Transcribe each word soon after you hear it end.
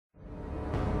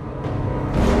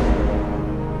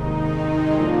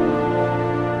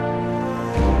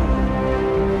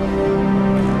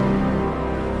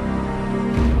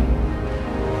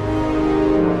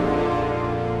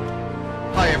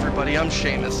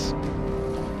Seamus.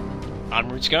 I'm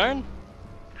Rootsgarn.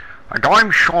 And I'm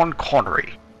Sean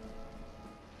Connery.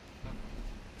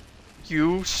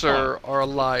 You, sir, are a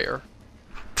liar.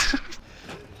 Do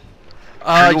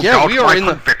you doubt we are my in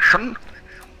conviction?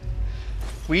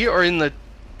 we are in the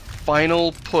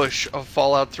final push of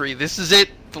Fallout 3. This is it,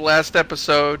 the last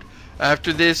episode.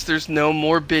 After this, there's no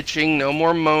more bitching, no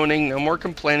more moaning, no more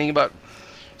complaining about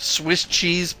Swiss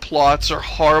cheese plots or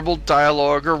horrible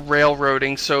dialogue or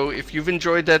railroading. So if you've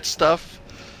enjoyed that stuff,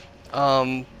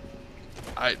 I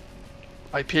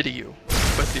pity you.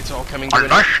 But it's all coming to an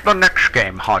end. Unless the next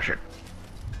game has it.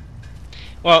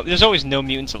 Well, there's always no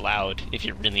mutants allowed if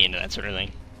you're really into that sort of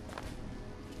thing.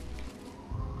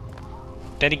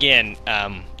 Then again,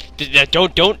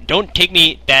 don't take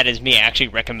me that as me actually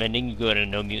recommending you go to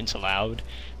no mutants allowed,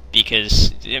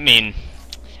 because I mean,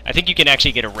 I think you can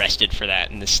actually get arrested for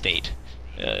that in this state,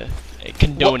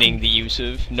 condoning the use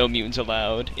of no mutants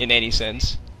allowed in any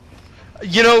sense.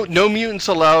 You know, no mutants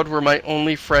allowed were my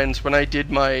only friends when I did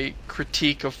my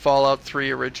critique of Fallout 3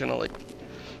 originally.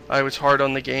 I was hard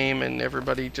on the game, and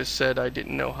everybody just said I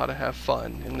didn't know how to have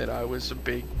fun, and that I was a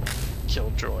big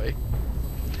killjoy.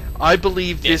 I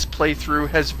believe this playthrough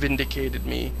has vindicated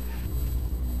me.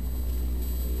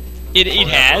 It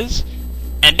has,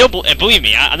 and believe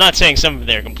me, I'm not saying some of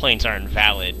their complaints aren't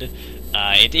valid.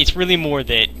 It's really more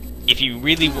that if you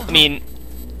really, I mean,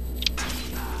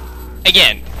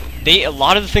 again, a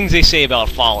lot of the things they say about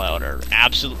Fallout are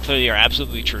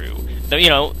absolutely true. You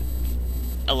know,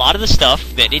 a lot of the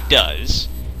stuff that it does,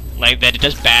 like that it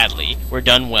does badly, were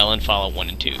done well in Fallout 1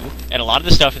 and 2, and a lot of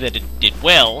the stuff that it did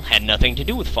well had nothing to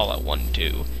do with Fallout 1 and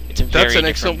 2. It's a very That's an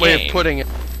excellent way of putting it.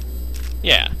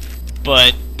 Yeah,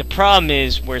 but the problem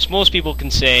is, whereas most people can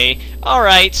say,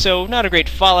 alright, so not a great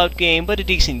Fallout game, but a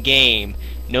decent game,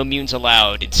 no mutants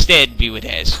allowed, instead view it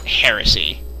as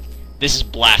heresy. This is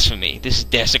blasphemy. This is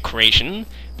desecration.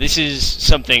 This is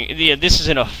something, this is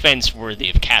an offense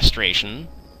worthy of castration.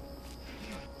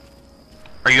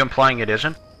 Are you implying it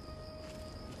isn't?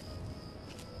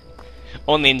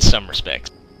 Only in some respects.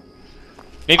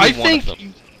 Maybe one of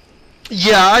them.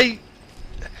 Yeah,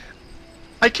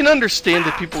 I can understand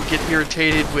that people get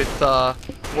irritated with,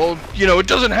 well, you know, it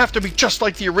doesn't have to be just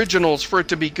like the originals for it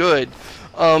to be good.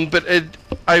 But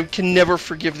I can never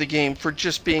forgive the game for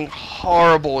just being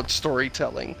horrible at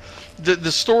storytelling.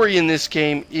 The story in this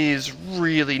game is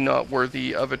really not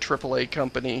worthy of a AAA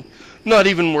company. Not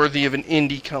even worthy of an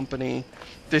indie company.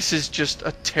 This is just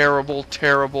a terrible,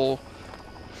 terrible,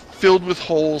 filled with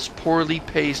holes, poorly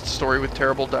paced story with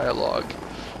terrible dialogue.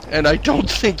 And I don't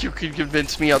think you can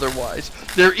convince me otherwise.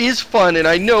 There is fun, and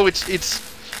I know it's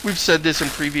we've said this in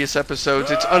previous episodes,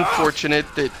 it's unfortunate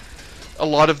that a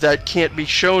lot of that can't be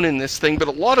shown in this thing, but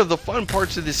a lot of the fun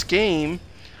parts of this game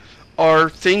are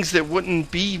things that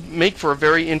wouldn't make for a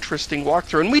very interesting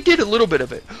walkthrough. And we did a little bit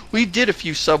of it. We did a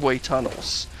few subway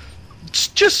tunnels.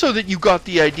 Just so that you got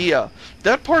the idea.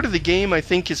 That part of the game, I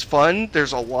think, is fun.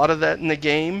 There's a lot of that in the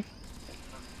game.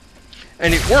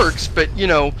 And it works, but, you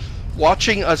know,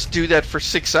 watching us do that for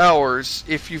 6 hours,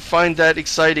 if you find that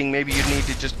exciting, maybe you need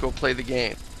to just go play the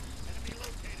game.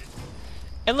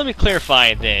 And let me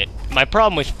clarify that my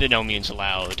problem with the no mutants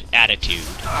allowed attitude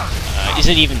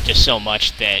isn't even just so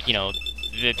much that, you know,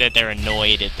 that they're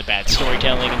annoyed at the bad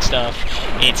storytelling and stuff.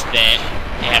 It's that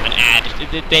they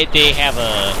have they have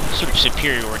a sort of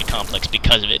superiority complex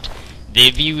because of it. They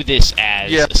view this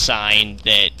as a sign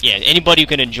that, yeah, anybody who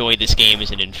can enjoy this game is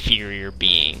an inferior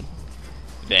being.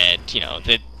 That, you know,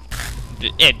 that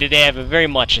they have very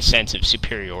much a sense of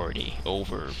superiority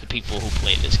over the people who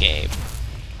play this game.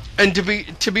 And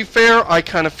to be fair, I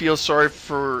kind of feel sorry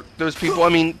for those people. I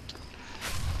mean,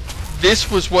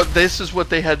 this is what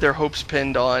they had their hopes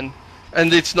pinned on,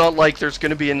 and it's not like there's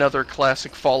going to be another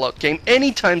classic Fallout game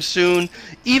anytime soon.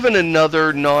 Even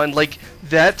another like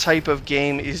that type of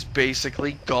game is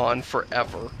basically gone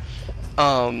forever,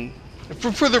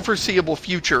 for the foreseeable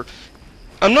future.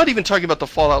 I'm not even talking about the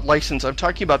Fallout license. I'm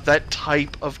talking about that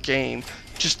type of game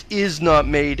just is not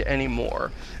made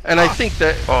anymore. And I think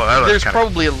that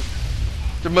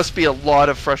there must be a lot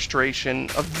of frustration,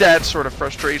 of that sort of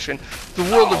frustration. The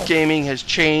world of gaming has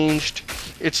changed.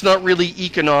 It's not really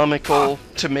economical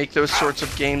to make those sorts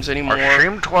of games anymore. I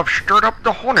seem to have stirred up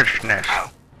the hornet's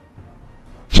nest.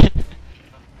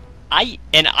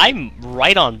 I'm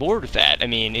right on board with that. I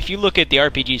mean, if you look at the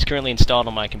RPGs currently installed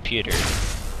on my computer,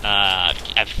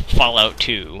 Fallout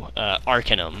 2,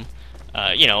 Arcanum,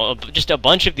 you know, just a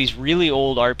bunch of these really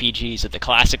old RPGs of the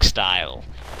classic style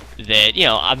that, you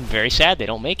know, I'm very sad they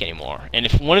don't make anymore. And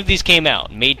if one of these came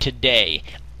out, made today,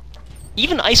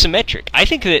 even isometric, I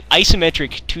think that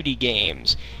isometric 2D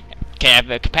games have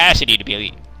the capacity to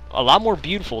be a lot more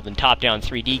beautiful than top-down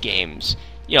 3D games,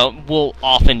 will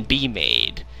often be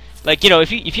made. Like,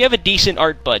 if you have a decent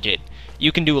art budget,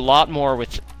 you can do a lot more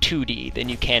with 2D than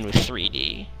you can with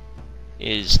 3D.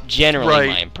 Is generally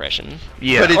my impression.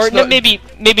 Yeah. But or it's not, maybe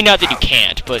not that you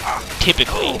can't, but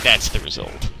typically that's the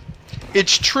result.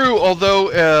 It's true, although,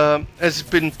 as has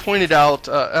been pointed out,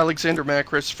 Alexander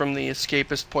Macris from The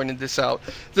Escapist pointed this out,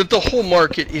 that the whole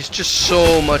market is just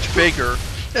so much bigger.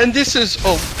 And this is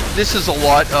a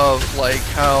lot of, like,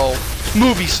 how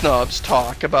movie snobs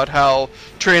talk about how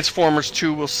Transformers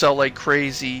 2 will sell like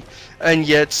crazy, and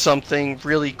yet something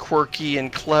really quirky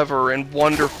and clever and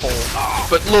wonderful,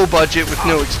 but low budget with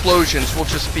no explosions will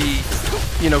just be,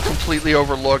 completely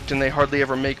overlooked, and they hardly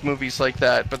ever make movies like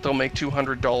that, but they'll make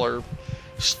 $200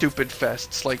 stupid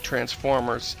fests like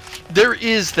Transformers. There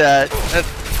is that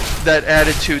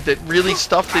attitude that really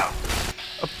stuff that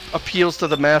appeals to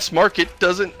the mass market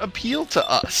doesn't appeal to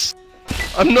us.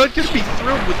 I'm not going to be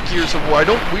thrilled with Gears of War. I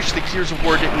don't wish the Gears of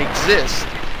War didn't exist.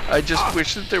 I just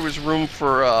wish that there was room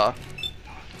for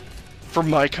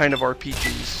my kind of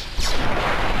RPGs.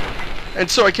 And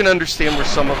so I can understand where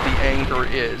some of the anger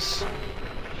is.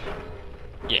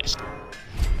 Yes.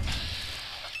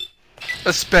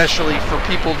 Especially for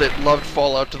people that loved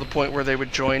Fallout to the point where they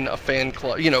would join a fan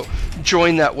club,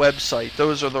 join that website.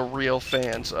 Those are the real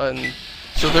fans, and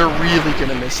so they're really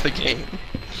gonna miss the game.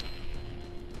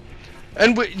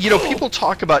 And people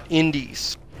talk about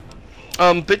indies,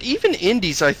 but even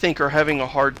indies, I think, are having a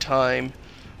hard time.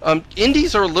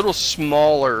 Indies are a little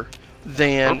smaller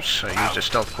than. Oops, I used a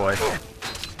stealth boy.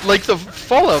 Like the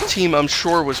Fallout team, I'm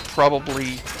sure was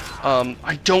probably.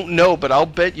 I don't know, but I'll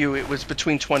bet you it was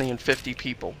between 20 and 50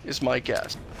 people, is my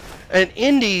guess. And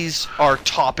indies are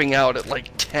topping out at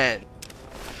like 10.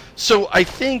 So I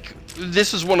think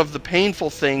this is one of the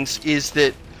painful things, is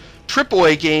that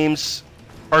AAA games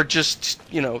are just,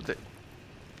 that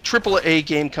AAA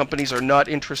game companies are not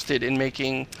interested in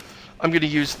making, I'm going to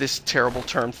use this terrible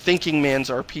term, thinking man's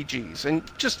RPGs. And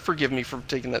just forgive me for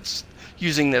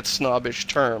using that snobbish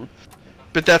term.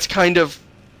 But that's kind of,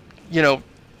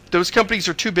 those companies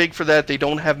are too big for that. They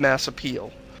don't have mass appeal.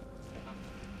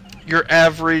 Your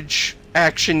average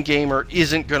action gamer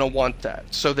isn't going to want that,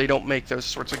 so they don't make those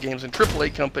sorts of games in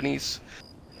AAA companies.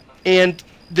 And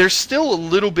they're still a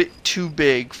little bit too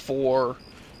big for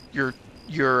your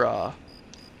 2-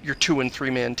 and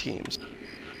 3-man teams.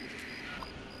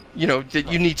 That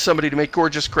you need somebody to make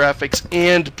gorgeous graphics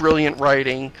and brilliant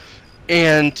writing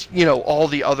and, all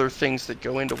the other things that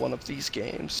go into one of these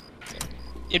games.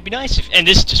 It'd be nice if, and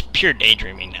this is just pure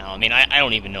daydreaming now, I mean, I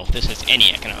don't even know if this has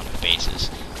any economic basis,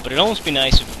 but it'd almost be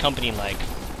nice if a company like,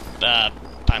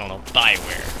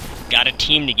 BioWare got a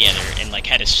team together and, like,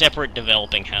 had a separate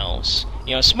developing house,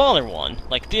 a smaller one,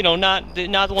 like, not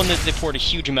the one that they poured a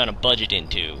huge amount of budget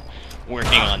into,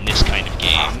 working on this kind of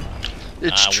game.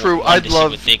 It's true, I'd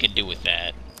love to see what they could do with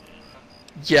that.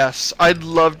 Yes, I'd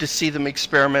love to see them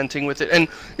experimenting with it, and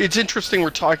it's interesting we're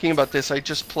talking about this. I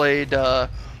just played,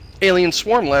 Alien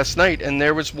Swarm last night, and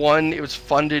there was one, it was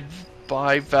funded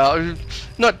by Valve,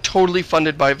 not totally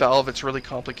funded by Valve, it's really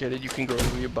complicated, you can go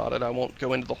and read about it, I won't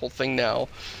go into the whole thing now,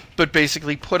 but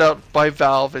basically put out by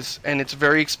Valve, and it's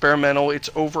very experimental,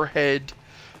 it's overhead,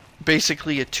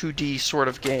 basically a 2D sort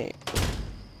of game.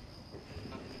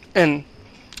 And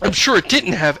I'm sure it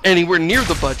didn't have anywhere near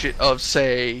the budget of,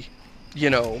 say,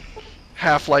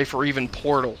 Half-Life or even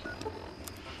Portal.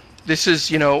 This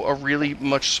is, a really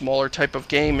much smaller type of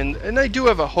game, and I do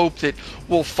have a hope that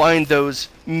we'll find those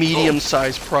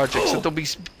medium-sized projects,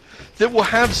 that will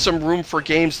have some room for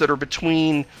games that are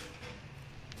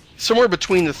somewhere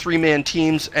between the 3-man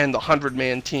teams and the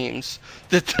 100-man teams,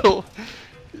 that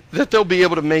they'll be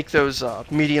able to make those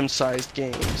medium-sized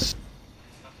games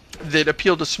that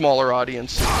appeal to smaller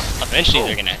audiences. Eventually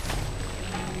they're gonna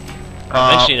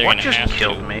have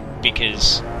to,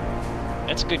 because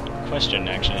that's a good question,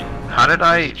 actually. How did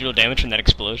I... Did you deal damage from that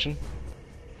explosion?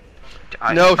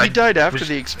 No, he died after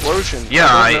the explosion. Yeah,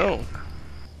 I don't know.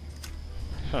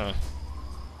 Huh.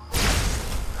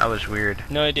 That was weird.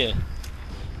 No idea.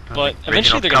 But The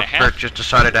eventually they're gonna Cuthbert have... just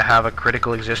decided to have a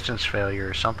critical existence failure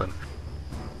or something.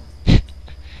 I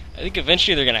think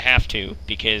eventually they're gonna have to,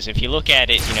 because if you look at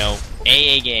it,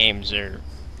 AA games are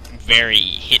very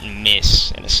hit and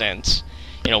miss, in a sense.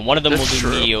 One of them will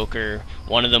be mediocre,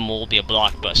 one of them will be a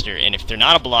blockbuster, and if they're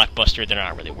not a blockbuster, they're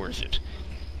not really worth it.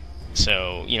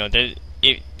 So, a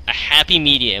happy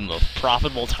medium of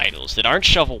profitable titles that aren't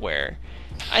shovelware,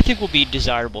 I think will be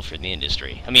desirable for the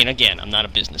industry. I mean, again, I'm not a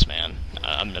businessman.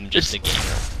 I'm just a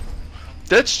gamer.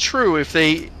 That's true if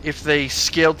they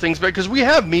scaled things back, because we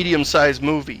have medium-sized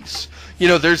movies. You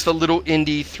know, there's the little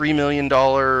indie $3 million,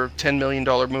 $10 million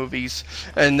movies,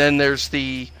 and then there's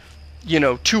the, you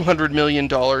know, $200 million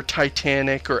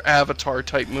Titanic or Avatar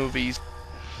type movies.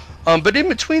 But in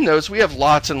between those, we have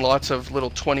lots and lots of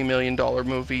little $20 million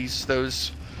movies.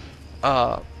 Those,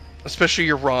 especially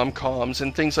your rom-coms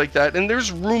and things like that. And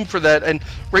there's room for that. And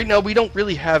right now, we don't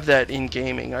really have that in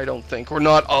gaming, I don't think, or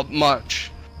not much.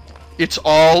 It's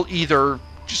all either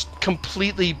just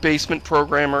completely basement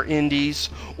programmer indies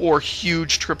or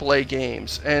huge AAA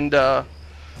games. And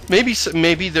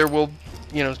maybe there will,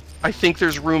 you know, I think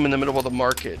there's room in the middle of the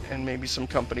market, and maybe some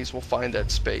companies will find that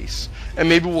space. And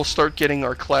maybe we'll start getting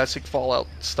our classic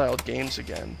Fallout-styled games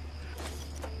again.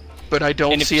 But I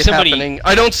don't see it happening.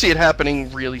 I don't see it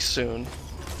happening really soon.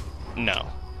 No.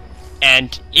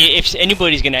 And if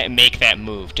anybody's going to make that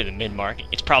move to the mid-market,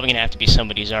 it's probably going to have to be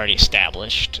somebody who's already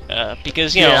established.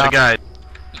 Because, you know, guys,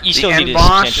 you still the need end a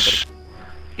boss substantial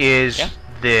is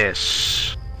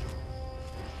this.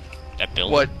 That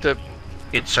building. What the?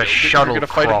 It's a shuttle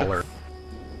crawler.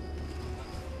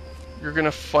 You're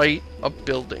gonna fight a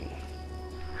building.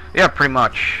 Yeah, pretty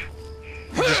much.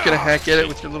 You're just gonna hack at it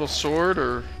with your little sword,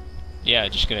 or? Yeah,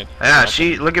 just gonna... Yeah,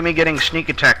 see, look at me getting sneak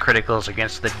attack criticals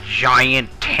against the giant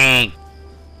tank.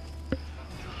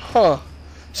 Huh.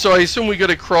 So I assume we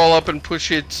gotta crawl up and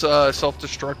push its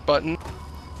self-destruct button?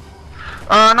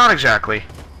 Not exactly.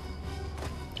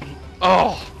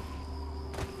 Oh!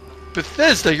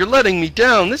 Bethesda, you're letting me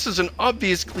down. This is an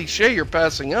obvious cliche you're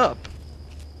passing up.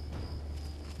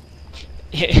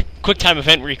 Quick time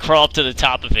event where you crawl up to the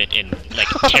top of it and, like,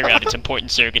 tear out its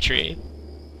important circuitry.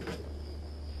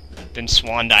 Then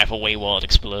swan dive away while it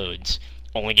explodes.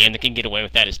 Only game that can get away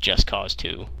with that is Just Cause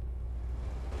 2.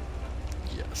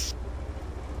 Yes.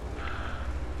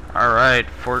 Alright,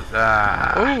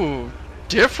 Oh,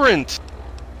 different!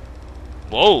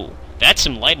 Whoa, that's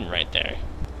some lighting right there.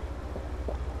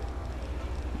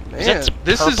 Man, Is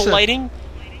that some purple lighting?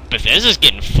 Bethesda's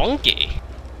getting funky.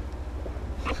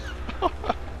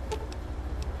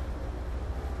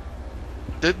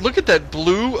 Look at that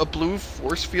a blue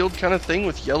force field kind of thing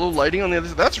with yellow lighting on the other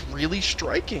side. That's really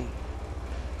striking.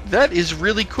 That is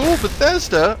really cool,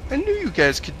 Bethesda. I knew you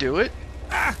guys could do it.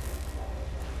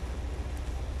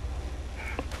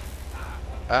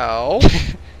 Ow.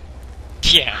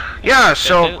 Yeah. Yeah,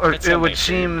 so that's it would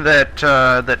seem that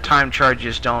that time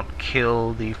charges don't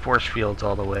kill the force fields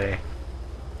all the way.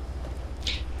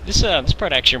 This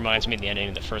part actually reminds me of the ending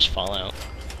of the first Fallout.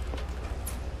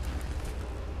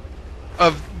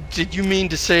 Did you mean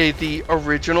to say the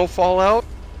original Fallout?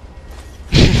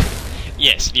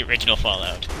 Yes, the original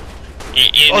Fallout.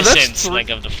 In the sense, like,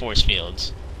 of the force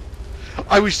fields.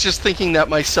 I was just thinking that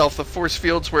myself, the force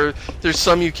fields where there's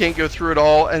some you can't go through at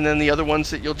all, and then the other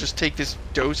ones that you'll just take this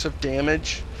dose of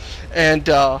damage. And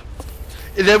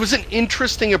that was an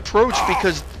interesting approach,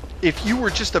 because if you were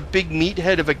just a big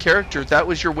meathead of a character, that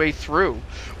was your way through,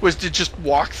 was to just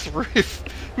walk through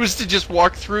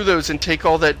those and take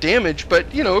all that damage.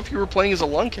 But, you know, if you were playing as a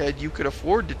lunkhead, you could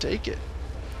afford to take it.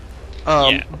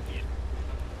 Yeah.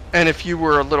 And if you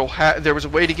were a little there was a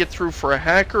way to get through for a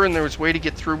hacker, and there was a way to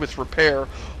get through with repair.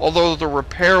 Although the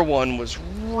repair one was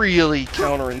really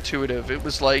counterintuitive. It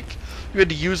was like you had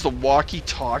to use the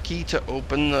walkie-talkie to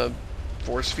open the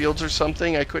force fields or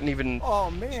something. I couldn't even... Oh,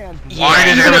 man. Why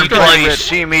did everybody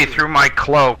see me through my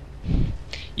cloak?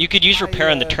 You could use repair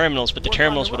on the terminals, but the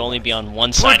terminals would only be on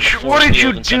one side of the force What did you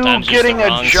field, and do sometimes getting use the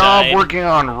a wrong job side. working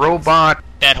on robot?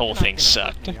 That whole thing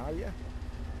sucked.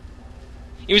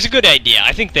 It was a good idea.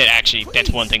 I think that actually that's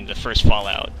one thing the first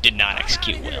Fallout did not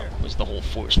execute well, was the whole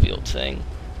force field thing.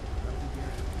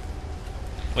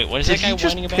 Wait, what is that guy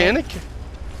whining about? Panic?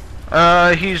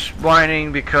 He's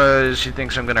whining because he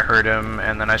thinks I'm gonna hurt him,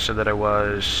 and then I said that I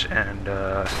was, and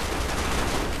I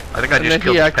think I just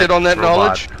killed he acted on that robot.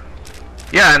 knowledge?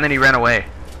 Yeah, and then he ran away.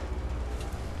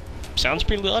 Sounds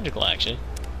pretty logical, actually.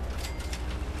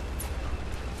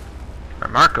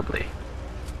 Remarkably.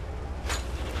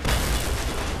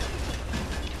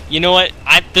 You know what?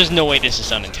 There's no way this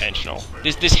is unintentional.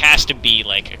 This has to be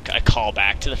like a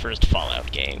callback to the first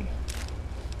Fallout game.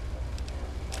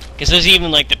 Because there's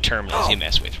even like the terminals you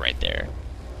mess with right there.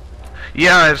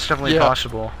 Yeah, it's definitely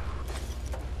possible.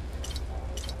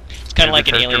 It's kind of like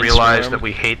an to Alien realize Swarm, that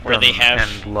we hate where them they have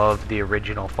and love the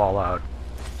original Fallout.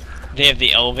 They have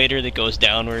the elevator that goes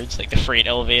downwards, like the freight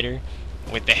elevator,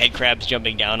 with the head crabs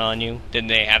jumping down on you. Then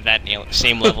they have that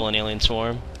same level in Alien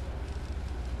Swarm.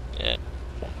 Yeah.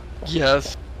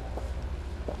 Yes.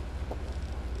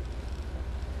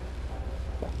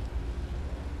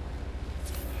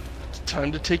 It's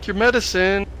time to take your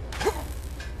medicine.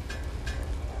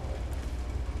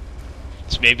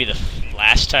 maybe the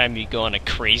last time you go on a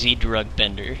crazy drug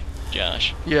bender,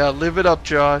 Josh. Yeah, live it up,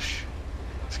 Josh.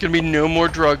 It's gonna be no more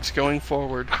drugs going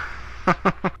forward.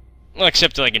 Well,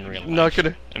 except like in real life. Not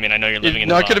gonna. I mean, I know you're living in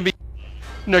Not the gonna be.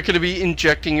 Not gonna be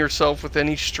injecting yourself with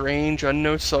any strange,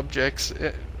 unknown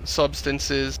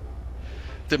substances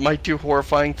that might do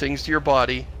horrifying things to your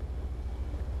body.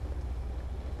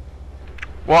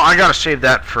 Well, I gotta save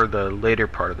that for the later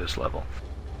part of this level.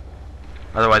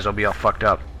 Otherwise, I'll be all fucked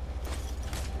up.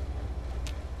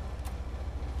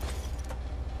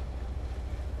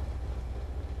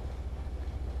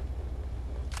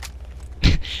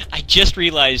 I just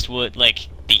realized what, like,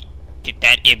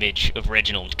 that image of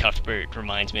Reginald Cuthbert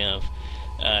reminds me of.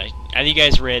 Have you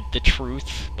guys read The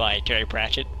Truth by Terry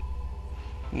Pratchett?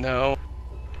 No.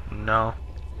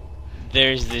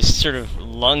 There's this sort of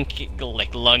lunkhead,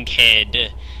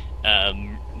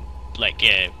 like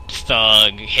a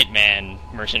thug,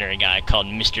 hitman, mercenary guy called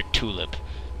Mr. Tulip,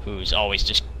 who's always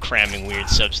just cramming weird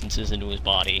substances into his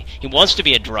body. He wants to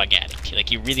be a drug addict, like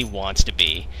he really wants to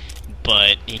be,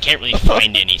 but he can't really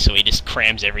find any, so he just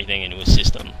crams everything into his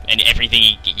system, and everything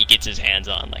he gets his hands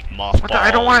on, like mothballs.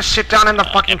 I don't want to sit down in the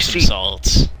fucking Epsom seat.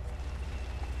 salts.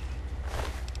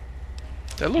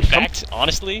 In fact,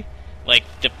 honestly, like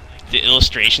the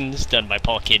illustrations done by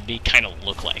Paul Kidby kind of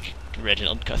look like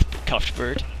Reginald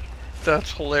Cuthbert.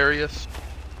 That's hilarious.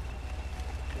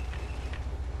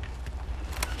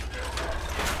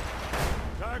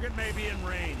 Target may be in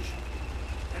range.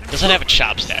 Doesn't have a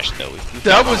chop stash though.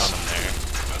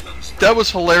 That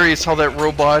was hilarious how that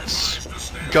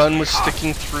robot's gun was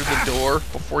sticking through the door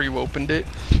before you opened it.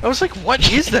 I was like,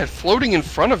 what is that floating in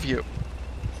front of you?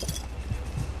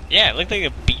 Yeah, it looked like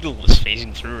a beetle was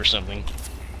phasing through or something.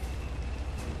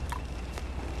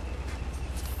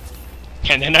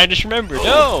 And then I just remembered,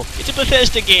 oh, it's a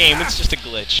Bethesda game, it's just a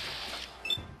glitch.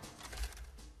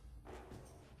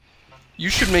 You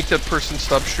should make that person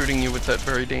stop shooting you with that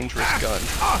very dangerous gun.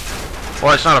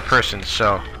 Well, it's not a person,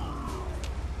 so...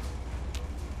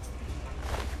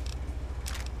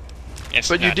 It's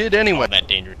But you not did anyway. all that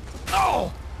dangerous.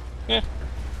 Oh! Yeah.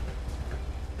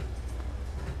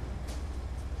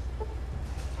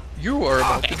 You are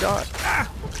about to die.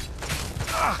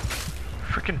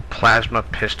 Freaking plasma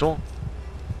pistol.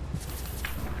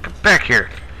 Come back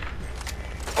here.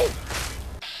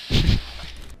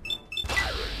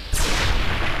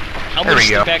 How There many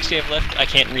we go. packs do you have left? I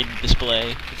can't read the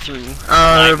display through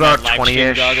About live stream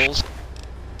 20-ish. goggles.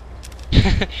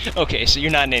 Okay, so you're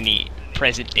not in any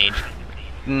present danger.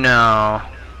 No.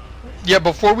 Yeah,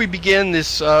 before we began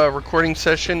this recording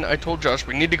session, I told Josh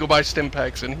we need to go buy stim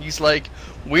packs, and he's like,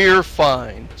 we're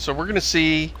fine. So we're gonna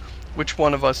see which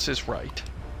one of us is right.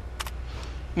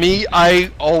 Me,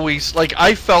 I always, like,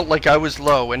 I felt like I was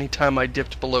low anytime I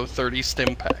dipped below 30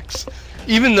 stim packs.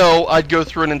 Even though I'd go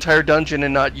through an entire dungeon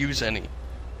and not use any.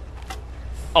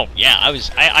 Oh yeah,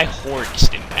 I hoard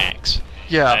stim packs.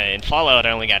 Yeah. In Fallout,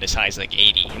 I only got as high as like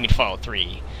 80. I mean Fallout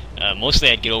 3. Mostly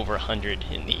I'd get over 100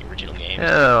 in the original game.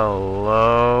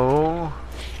 Hello.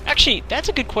 Actually, that's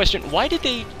a good question. Why did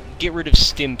they get rid of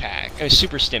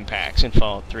super stim packs in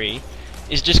Fallout 3?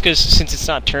 Is it just because since it's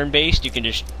not turn-based, you can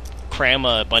just cram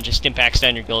a bunch of stim packs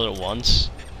down your guild at once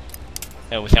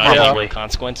without any real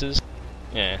consequences?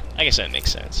 Yeah, I guess that makes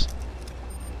sense.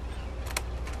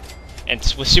 And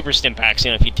with super stim packs,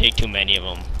 you know, if you take too many of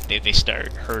them, they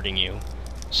start hurting you.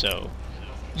 So.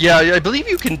 Yeah, I believe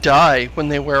you can die when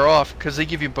they wear off, because they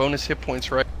give you bonus hit points,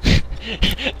 right?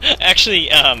 Actually,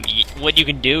 what you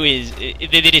can do is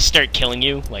they just start killing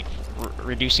you, like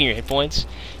reducing your hit points.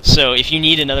 So if you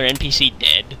need another NPC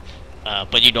dead,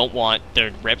 but you don't want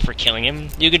the rep for killing him,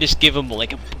 you can just give him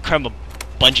like cram a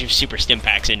bunch of super stim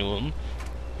packs into him.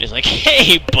 Just like,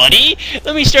 hey, buddy,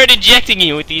 let me start injecting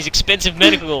you with these expensive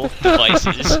medical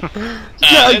devices.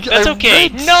 That's okay.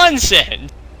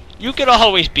 Nonsense. You could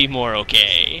always be more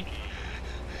okay.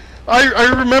 I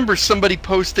remember somebody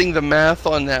posting the math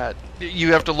on that.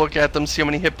 You have to look at them, see how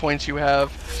many hit points you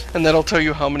have, and that'll tell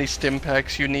you how many stim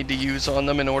packs you need to use on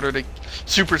them in order to...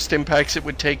 super stim packs it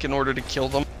would take in order to kill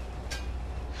them.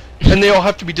 And they all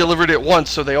have to be delivered at once,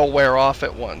 so they all wear off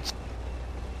at once.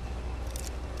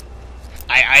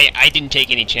 I didn't take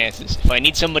any chances. If I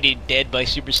need somebody dead by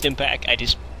super stim pack, I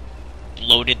just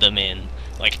loaded them in.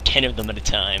 Like 10 of them at a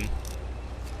time.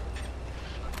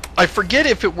 I forget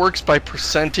if it works by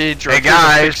percentage or Hey if there's a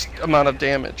guys. fixed amount of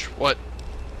damage. What?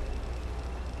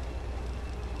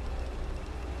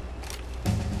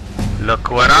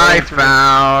 Look what I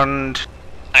found.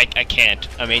 I can't.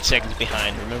 I'm 8 seconds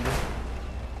behind, remember?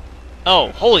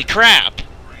 Oh, holy crap!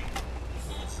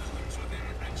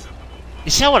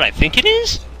 Is that what I think it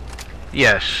is?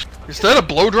 Yes. Is that a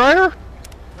blow dryer?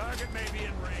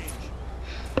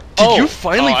 Did you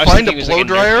finally I was find a thinking it was blow like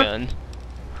dryer? Nerf gun.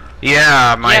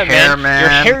 Yeah, my Yeah, hair,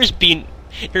 man.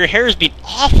 Your hair's been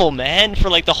awful, man, for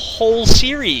like the whole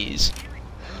series.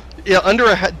 Yeah, under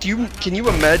a hat. Can you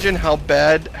imagine how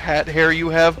bad hat hair you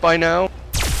have by now?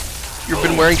 You've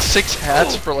been wearing 6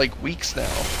 hats for like weeks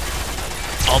now.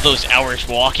 All those hours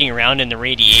walking around in the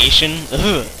radiation.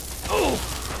 Ugh.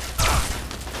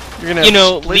 You're gonna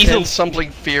have split and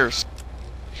something fierce.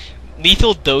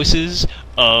 Lethal doses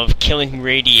of killing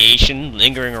radiation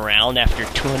lingering around after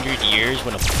 200 years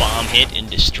when a bomb hit and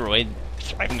destroyed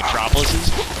thriving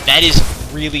metropolises. That is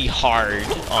really hard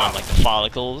on like the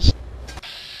follicles.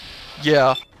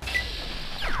 Yeah.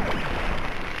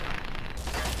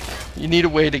 You need a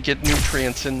way to get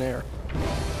nutrients in there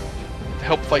to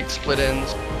help fight split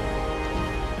ends.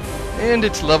 And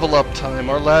it's level up time.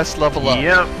 Our last level up.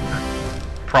 Yep.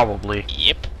 Probably.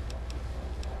 Yep.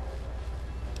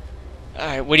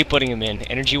 Alright, what are you putting him in?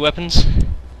 Energy weapons?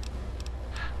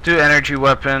 Do energy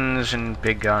weapons and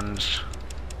big guns.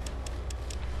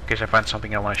 In case I find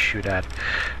something I want to shoot at.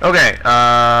 Okay,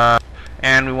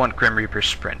 and we want Grim Reaper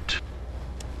Sprint.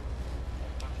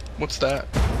 What's that?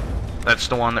 That's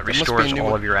the one that That must be a restores new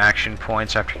all one. of your action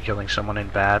points after killing someone in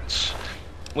bats.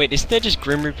 Wait, isn't that just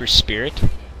Grim Reaper's spirit?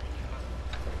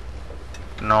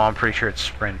 No, I'm pretty sure it's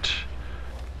Sprint.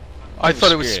 I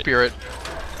thought it was Spirit.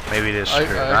 Maybe it is I-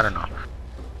 Spirit, I- I don't know.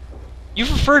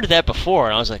 You've referred to that before,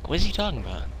 and I was like, what is he talking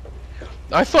about?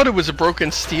 I thought it was a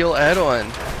Broken Steel add-on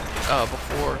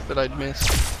before that I'd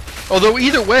missed. Although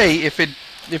either way, if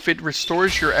it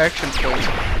restores your action points,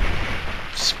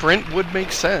 Sprint would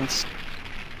make sense.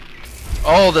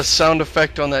 Oh, the sound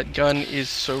effect on that gun is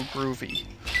so groovy.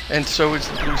 And so is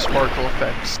the blue sparkle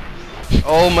effects.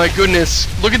 Oh my goodness,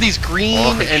 look at these green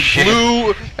Holy and shit.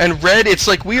 blue and red. It's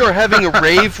like we are having a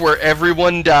rave where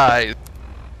everyone dies.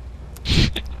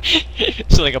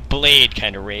 It's like a Blade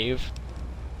kind of rave.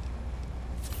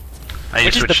 I need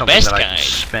Which to is switch the something best that I kind?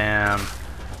 can spam.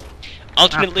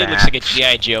 Ultimately, it Not looks like a bad.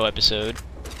 G.I. Joe episode.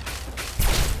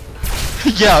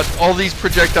 Yeah, all these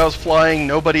projectiles flying,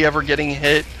 nobody ever getting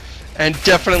hit, and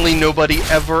definitely nobody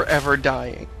ever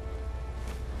dying.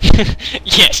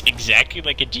 Yes, exactly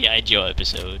like a G.I. Joe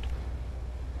episode.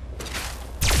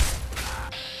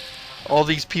 All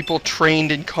these people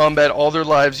trained in combat all their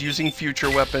lives using future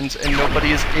weapons, and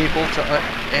nobody is able to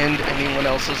end anyone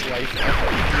else's life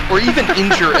ever. Or even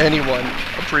injure anyone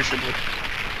appreciably.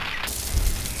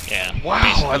 Yeah.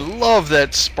 Wow, I love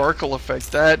that sparkle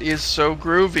effect. That is so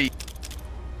groovy.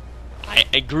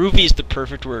 Groovy is the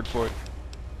perfect word for it.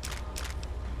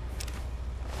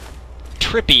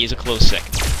 Trippy is a close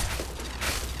second.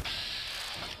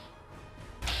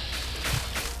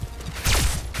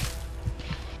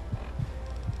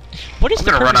 What is I'm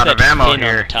the gonna run purpose out of of that ammo pin on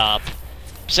here. the top?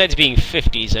 Besides being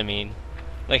 50s, I mean.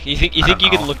 Like, you think I you don't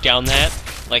can know. look down that?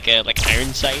 Like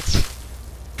iron sights?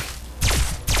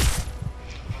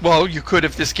 Well, you could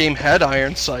if this game had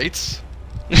iron sights.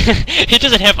 It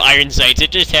doesn't have iron sights,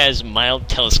 it just has mild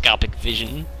telescopic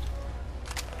vision.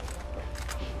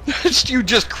 You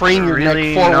just crane your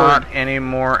Really neck forward. not any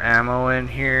more ammo in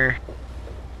here.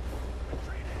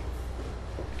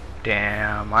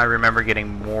 Damn, I remember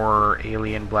getting more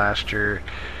alien blaster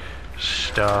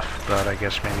stuff, but I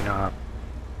guess maybe not.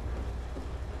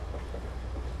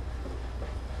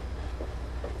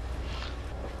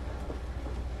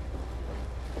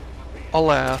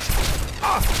 Alas.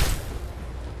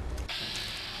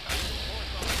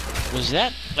 Was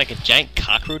that like a giant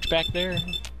cockroach back there?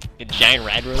 A giant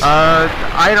radroach?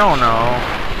 I don't know.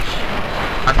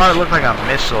 I thought it looked like a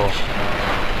missile.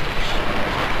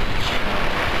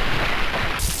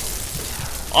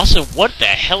 Also, what the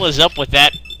hell is up with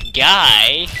that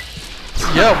guy?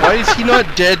 Yeah, why is he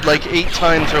not dead like 8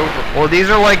 times over? Well, these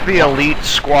are like the elite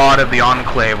squad of the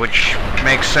Enclave, which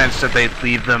makes sense that they'd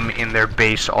leave them in their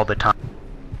base all the time.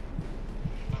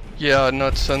 Yeah,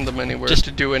 not send them anywhere Just-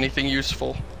 to do anything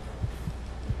useful.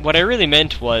 What I really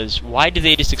meant was, why do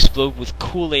they just explode with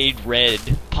Kool-Aid red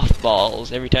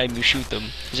puffballs every time you shoot them?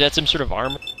 Is that some sort of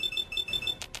armor?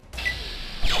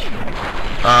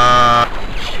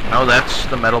 No, that's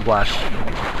the metal blast.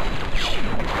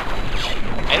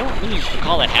 I don't really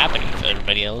recall that happening with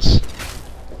everybody else.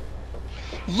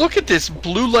 Look at this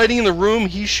blue lighting in the room.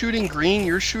 He's shooting green,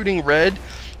 you're shooting red,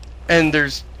 and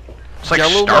there's It's like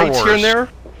yellow Star lights Wars. here and there.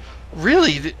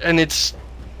 Really, and it's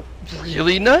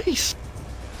really nice.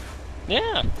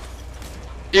 Yeah.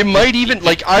 It might even,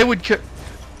 like, I would...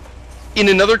 In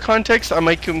another context, I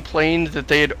might complain that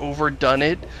they had overdone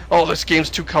it. Oh, this game's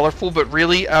too colorful, but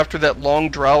really, after that long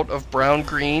drought of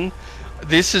brown-green,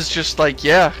 this is just like,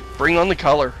 yeah, bring on the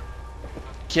color.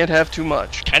 Can't have too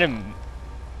much. Kind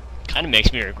Kind of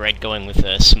makes me regret going with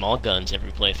small guns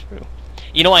every playthrough.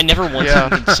 You know, I never once Yeah.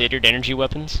 even considered energy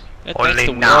weapons. That's Only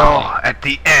the now, at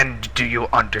the end, do you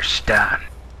understand.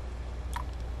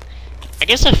 I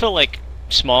guess I feel like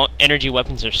small energy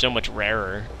weapons are so much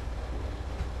rarer.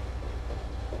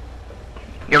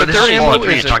 Yeah, but But this they're is small ammo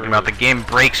you're isn't- talking about. The game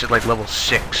breaks at like level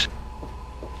 6.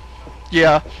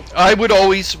 Yeah, I would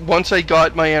always, once I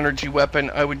got my energy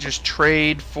weapon, I would just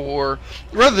trade for,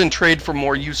 rather than trade for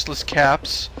more useless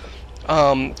caps,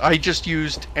 I just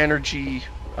used energy,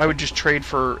 I would just trade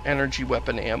for energy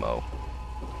weapon ammo.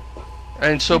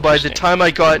 And so by the Interesting. time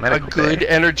I got a Medical good bay.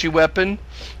 energy weapon,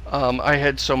 I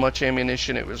had so much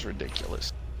ammunition it was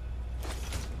ridiculous.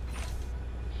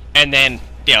 And then,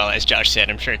 you know, as Josh said,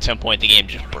 I'm sure at some point the game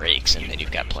just breaks and then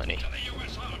you've got plenty.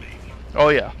 Oh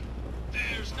yeah.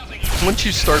 Once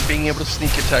you start being able to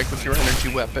sneak attack with your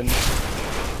energy weapon,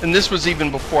 and this was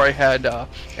even before I had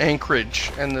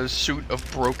Anchorage and the Suit of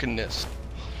Brokenness,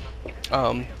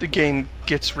 the game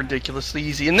gets ridiculously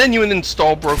easy. And then you can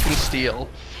install Broken Steel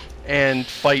and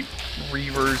fight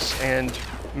Reavers and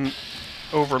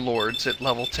Overlords at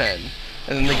level 10,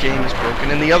 and then the game is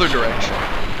broken in the other direction.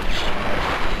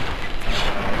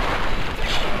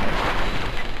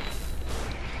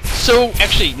 So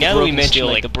Actually, now that we broken mentioned steel,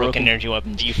 like like the the broken broken- energy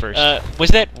weapons, you first. Was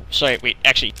that? Sorry, wait.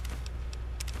 Actually,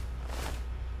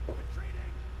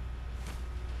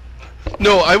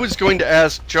 no, I was going to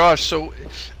ask Josh, so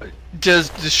does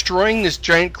destroying this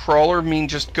giant crawler mean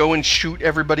just go and shoot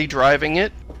everybody driving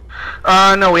it?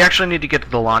 No, we actually need to get to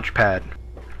the launch pad.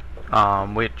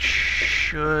 Which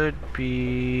should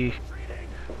be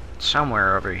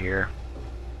somewhere over here.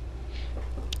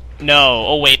 no.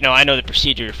 Oh wait, no. I know the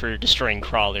procedure for destroying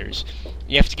crawlers.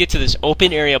 You have to get to this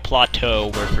open area plateau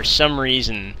where, for some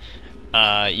reason,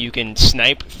 you can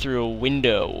snipe through a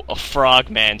window a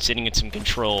frogman sitting at some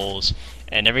controls,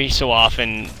 and every so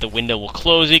often the window will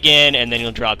close again, and then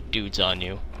he'll drop dudes on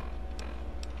you.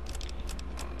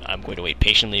 I'm going to wait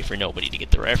patiently for nobody to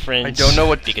get the reference. I don't know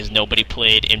what- because nobody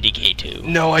played MDK2.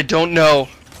 No, I don't know.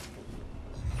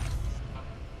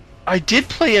 I did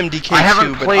play MDK2, I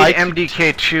haven't but played I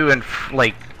MDK2 in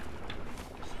like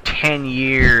 10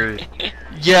 years.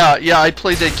 Yeah, I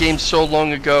played that game so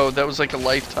long ago. That was like a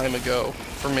lifetime ago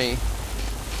for me.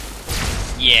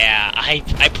 Yeah, I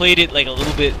played it like a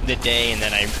little bit in the day, and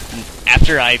then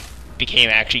after I became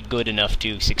actually good enough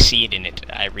to succeed in it,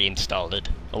 I reinstalled it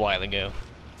a while ago.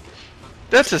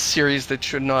 That's a series that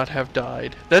should not have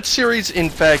died. That series, in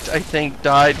fact, I think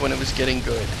died when it was getting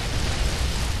good.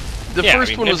 The Yeah, I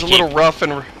first mean, one was a MDK little rough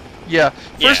and... Yeah,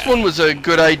 first Yeah. one was a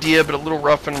good idea, but a little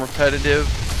rough and repetitive.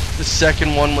 The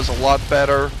second one was a lot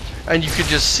better, and you could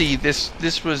just see this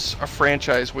was a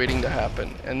franchise waiting to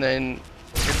happen, and then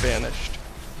it vanished.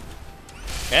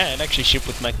 Yeah, it actually shipped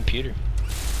with my computer.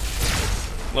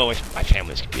 Well, with my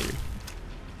family's computer.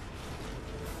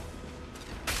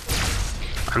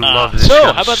 I love this so,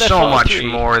 gun how about that so Fallout much 3?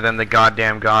 more than the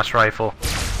goddamn Gauss rifle.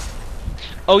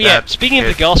 Oh yeah, That speaking of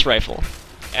the is- Gauss rifle,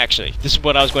 actually, this is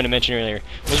what I was going to mention earlier.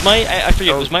 Was my I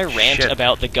forget, Oh, was my rant shit.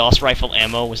 about the Gauss rifle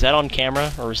ammo, was that on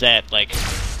camera, or was that like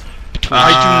between? I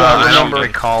do not I don't remember.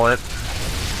 recall it.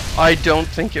 I don't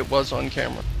think it was on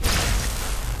camera.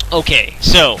 Okay,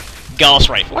 so Gauss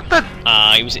rifle. What the?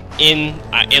 It was in.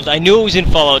 I knew it was in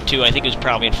Fallout 2. I think it was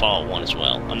probably in Fallout 1 as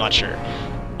well. I'm not sure.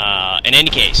 In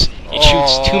any case, it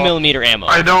shoots 2mm ammo.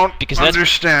 I don't because that's.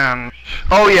 understand.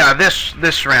 Oh yeah,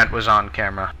 this rant was on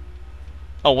camera.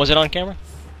 Oh, was it on camera?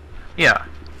 Yeah.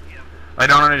 I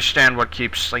don't understand what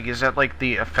keeps, like, is that like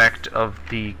the effect of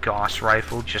the Gauss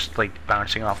rifle just like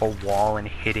bouncing off a wall and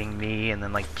hitting me and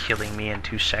then like killing me in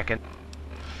 2 seconds?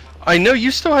 I know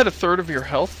you still had a third of your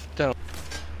health down.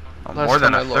 Oh, Last more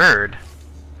than time a I looked. third.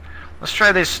 Let's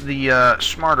try this the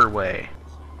smarter way.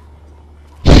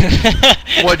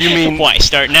 What do you mean? Why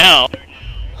start now?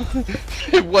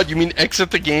 What, you mean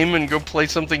exit the game and go play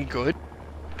something good?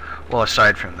 Well,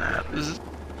 aside from that. Is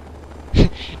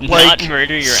Not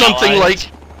murder your something allies?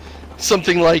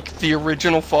 something like the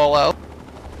original Fallout.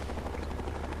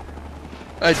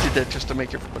 I did that just to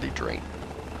make everybody drink.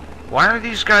 Why are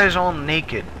these guys all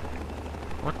naked?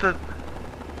 What the?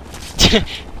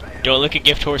 Don't look a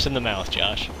gift horse in the mouth,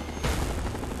 Josh.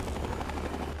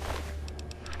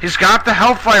 He's got the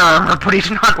Hellfire armor, but he's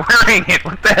not wearing it.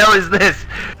 What the hell is this?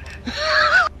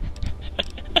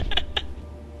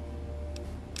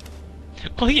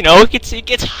 Well, you know, it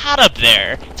gets hot up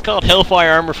there. It's called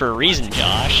Hellfire armor for a reason,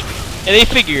 Josh. And they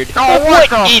figured, Oh, what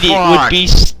what the idiot fuck? would be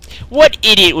what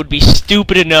idiot would be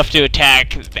stupid enough to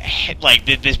attack like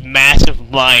this massive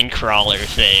mine crawler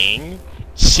thing?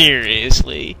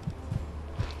 Seriously.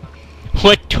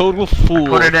 What total fool!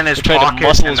 Put it in his tried to pocket,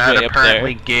 muscle and his way that up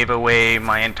apparently there. gave away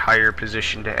my entire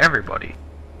position to everybody.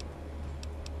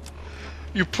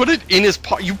 You put it in his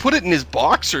you put it in his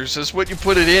boxers is what you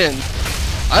put it in.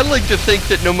 I like to think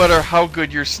that no matter how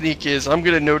good your sneak is, I'm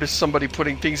gonna notice somebody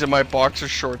putting things in my boxer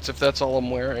shorts if that's all I'm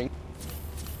wearing.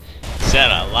 Is that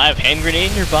a live hand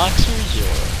grenade in your boxers,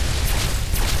 or...?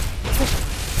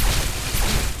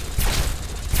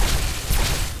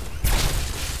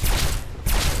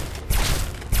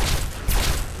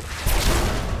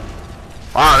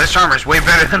 Wow, this armor's way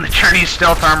better than the Chinese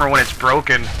stealth armor when it's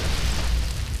broken.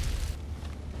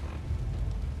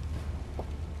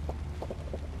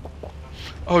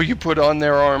 Oh, you put on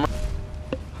their armor,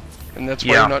 and that's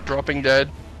why Yeah. you're not dropping dead.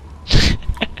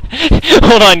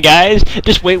 Hold on, guys.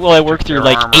 Just wait while I work through Their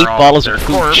like armor 8 off bottles their of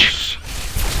corpse.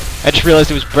 hooch. I just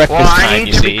realized it was breakfast Well, I time, need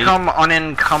you to see. become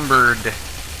unencumbered.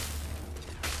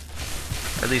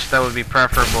 At least that would be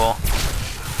preferable.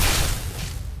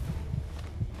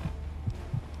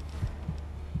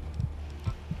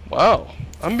 Wow,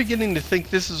 I'm beginning to think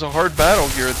this is a hard battle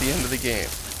here at the end of the game.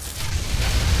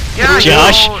 Yeah,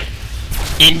 Josh? you know,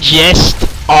 Ingest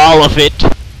all of it.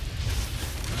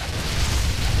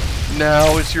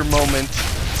 Now is your moment.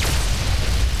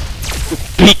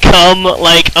 Become,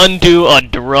 like, undo a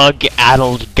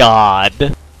drug-addled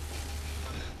god.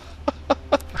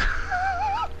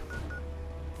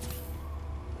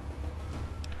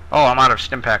 oh, I'm out of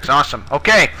stim packs. Awesome.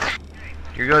 Okay.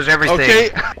 Here goes everything. Okay.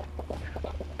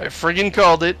 I friggin'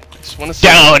 called it. Just wanna say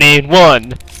Down in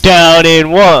one. Down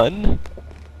in one.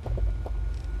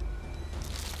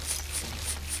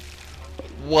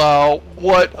 wow,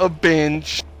 what a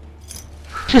binge.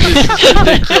 This is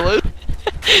ridiculous.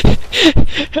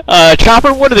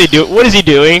 Chopper, what are they do? What is he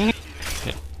doing?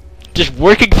 Just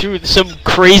working through some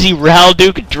crazy Ral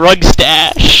Duke drug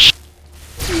stash.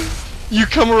 You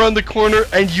come around the corner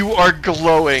and you are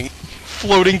glowing,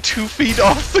 floating 2 feet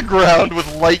off the ground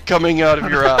with light coming out of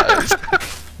your eyes.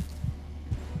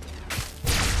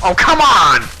 Oh, come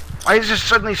on! Why is this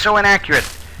suddenly so inaccurate?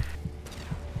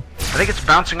 I think it's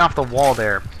bouncing off the wall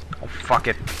there. Oh, fuck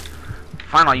it.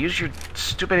 Fine, I'll use your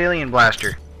stupid alien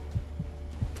blaster.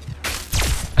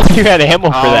 You had ammo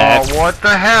for that. Oh, what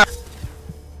the hell?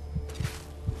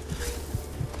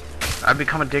 I've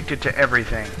become addicted to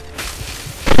everything.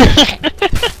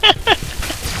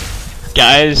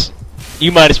 Guys,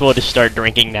 you might as well just start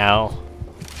drinking now.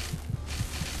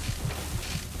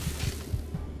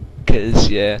 'Cause,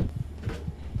 yeah.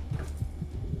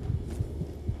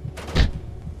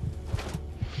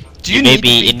 Do You need may to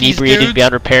be beat these inebriated dudes?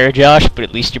 beyond repair, Josh, but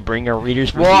at least you bring our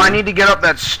readers with Well, you. I need to get up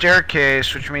that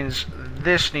staircase, which means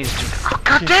this needs to... Oh,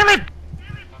 god damn it!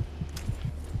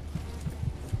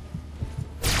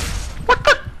 What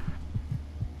the...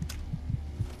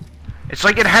 It's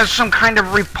like it has some kind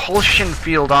of repulsion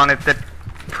field on it that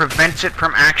prevents it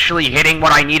from actually hitting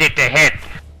what I need it to hit.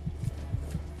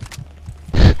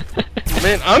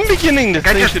 Man, I'm beginning to Like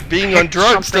I think just that being picked on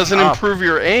drugs something doesn't up. improve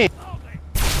your aim.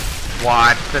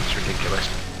 What? That's ridiculous.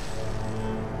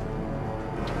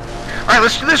 Alright,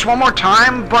 let's do this one more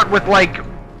time, but with, like,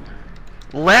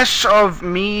 less of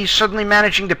me suddenly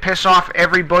managing to piss off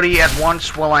everybody at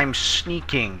once while I'm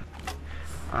sneaking.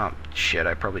 Oh, shit,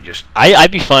 I probably just... I'd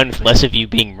be fine with less of you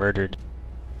being murdered.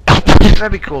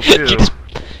 That'd be cool, too. Did you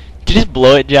just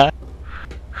blow it, Josh?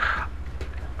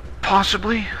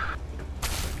 Possibly.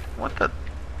 What the...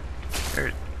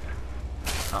 There...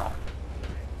 Oh.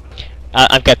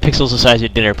 I've got pixels the size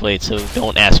of dinner plate, so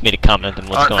don't ask me to comment on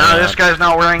what's going no, on. this guy's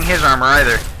not wearing his armor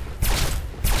either.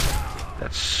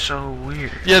 That's so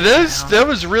weird. Yeah, that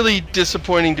was really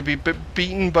disappointing to be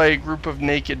beaten by a group of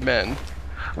naked men.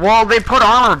 Well, they put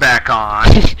armor back on.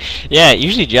 Yeah,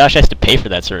 usually Josh has to pay for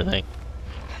that sort of thing.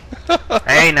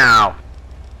 Hey, now.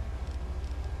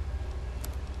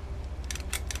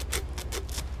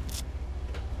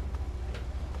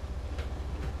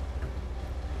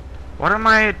 What am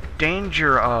I in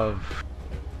danger of?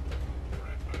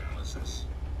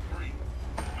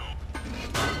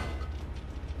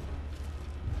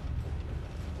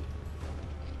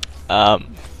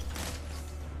 Um,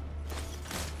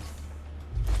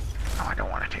 Oh, I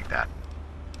don't want to take that.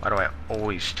 Why do I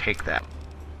always take that?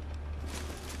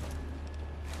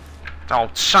 Oh,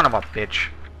 son of a bitch.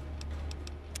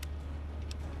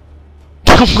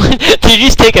 did you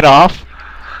just take it off?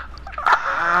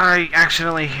 I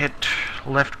accidentally hit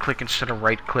left click instead of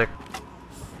right click.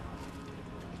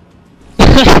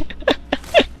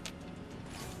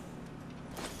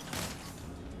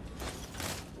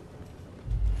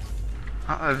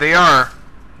 They are.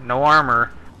 No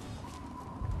armor.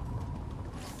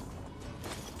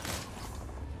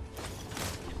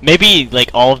 Maybe,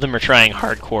 like, all of them are trying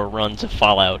hardcore runs of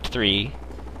Fallout 3.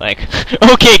 Like,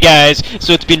 okay guys,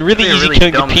 so it's been really easy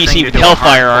killing the PC with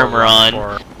Hellfire armor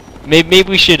on. Maybe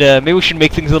we should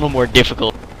make things a little more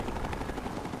difficult.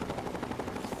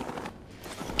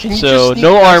 Can you So, just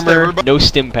no sneak past armor, everybody? no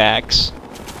stim packs.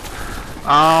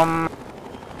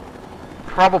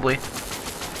 Probably.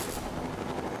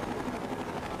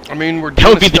 I mean, we're That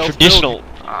doing would be a the stealth traditional, build.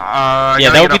 yeah,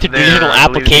 that would be the traditional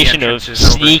application of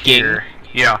sneaking,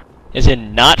 Yeah. as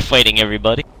in not fighting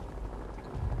everybody.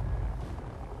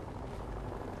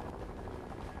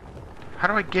 How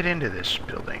do I get into this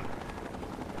building?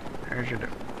 There's your...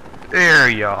 There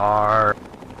you are.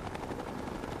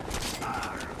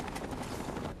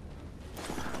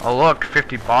 Oh look,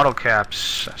 50 bottle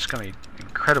caps. That's gonna be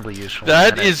incredibly useful.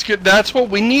 That is good. That's what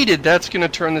we needed. That's gonna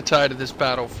turn the tide of this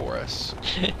battle for us.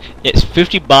 It's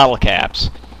 50 bottle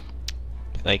caps.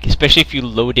 Like, especially if you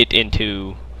load it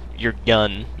into your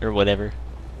gun or whatever.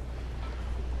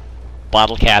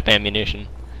 Bottle cap ammunition.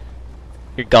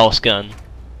 Your Gauss gun.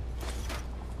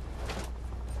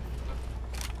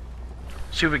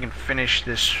 See if we can finish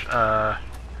this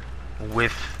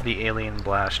with the alien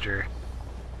blaster.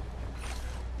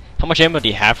 How much ammo do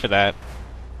you have for that?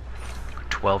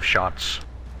 12 shots.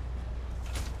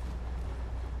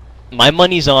 My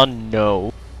money's on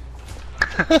no.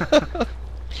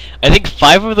 I think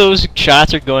 5 of those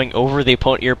shots are going over the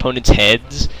your opponent's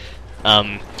heads.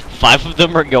 5 of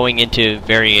them are going into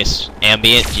various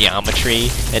ambient geometry,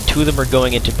 and 2 of them are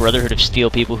going into Brotherhood of Steel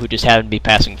people who just happen to be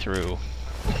passing through.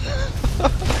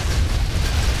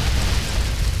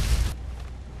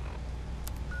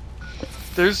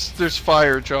 There's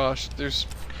fire, Josh. There's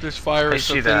fire I is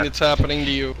see the thing that. that's happening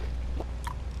to you.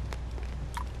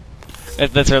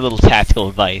 That's our little tactical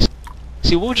advice.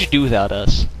 See, what would you do without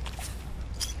us?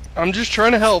 I'm just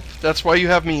trying to help. That's why you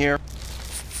have me here.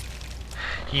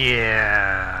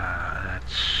 Yeah,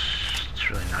 that's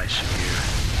really nice of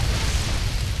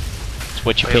It's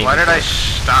what you you. pay Wait, why me did I for.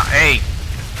 stop? Hey!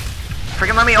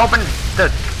 Freaking let me open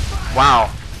the...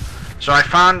 Wow. So I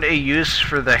found a use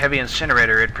for the heavy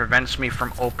incinerator. It prevents me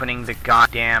from opening the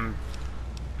goddamn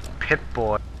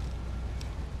Pip-Boy.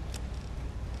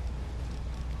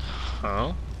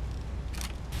 Huh?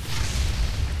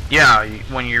 Yeah,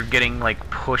 when you're getting, like,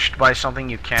 pushed by something,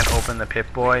 you can't open the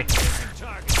Pip-Boy.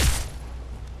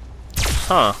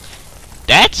 Huh.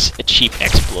 That's a cheap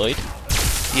exploit.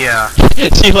 Yeah.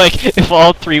 See, like, if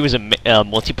all 3 was a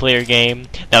multiplayer game,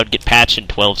 that would get patched in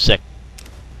 12 seconds.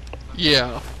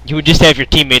 Yeah. You would just have your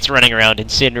teammates running around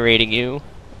incinerating you,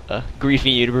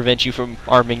 griefing you to prevent you from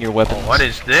arming your weapons. What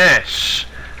is this?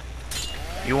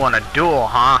 You want a duel,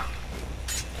 huh?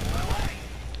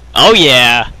 Oh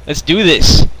yeah! Let's do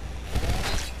this!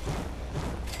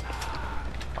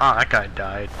 Oh, that guy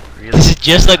died. Really? This is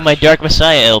just like my Dark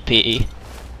Messiah LP.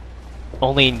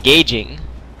 Only engaging.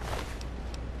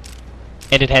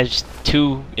 And it has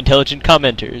 2 intelligent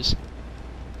commenters.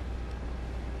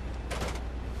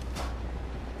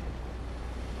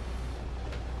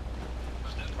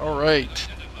 Alright.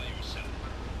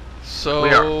 So... We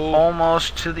are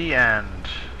almost to the end.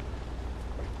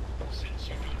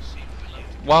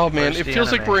 Wow, man, Where's it the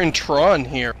feels like enemy? we're in Tron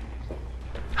here.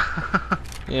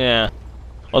 Yeah.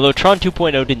 Although Tron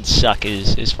 2.0 didn't suck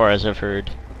as far as I've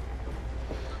heard.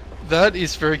 That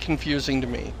is very confusing to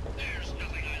me.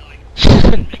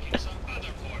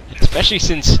 Especially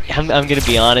since, I'm gonna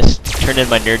be honest, turn in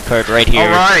my nerd card right here.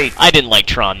 Alright. I didn't like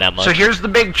Tron that much. So here's the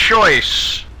big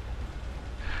choice.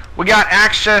 We got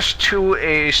access to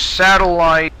a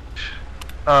satellite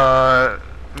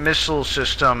missile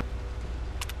system.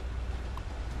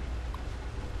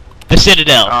 The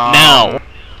Citadel, now!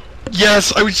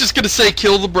 Yes, I was just gonna say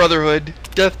kill the Brotherhood.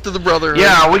 Death to the Brotherhood.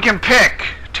 Yeah, we can pick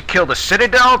to kill the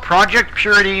Citadel, Project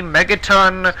Purity,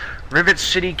 Megaton, Rivet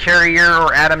City Carrier,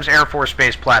 or Adams Air Force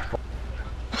Base platform.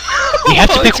 You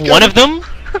have to pick one of them?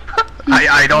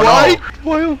 I don't Why? know.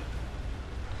 Why?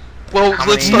 Well, How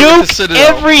let's many- start with the Nuke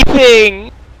Citadel.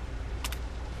 everything!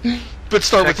 But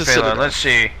start with the Check payload, Citadel. let's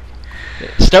see.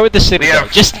 Start with the We Citadel,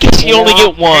 have just in case you only 4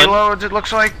 get one. payloads, it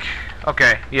looks like.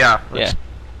 Okay, yeah. Yeah.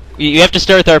 You have to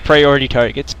start with our priority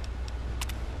targets.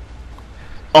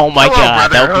 Oh my Hello,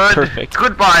 god, that would be Brotherhood. perfect.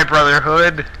 Goodbye,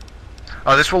 Brotherhood.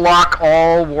 Oh, this will lock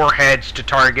all warheads to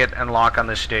target and lock on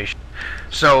this station.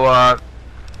 So,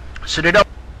 Citadel.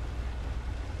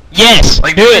 Yes!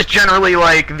 Like, do this is it! generally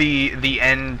like the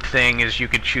end thing is you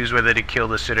could choose whether to kill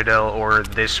the Citadel or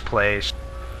this place.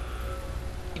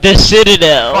 The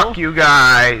Citadel! Fuck you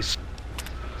guys.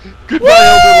 Goodbye,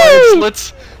 Elder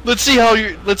Lights. Let's see how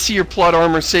let's see your plot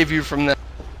armor save you from that.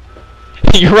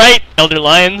 You're right, Elder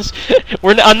Lions.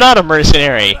 I'm not a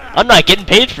mercenary. I'm not getting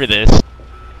paid for this.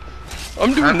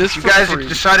 I'm doing this You for guys free. have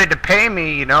decided to pay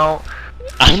me, you know.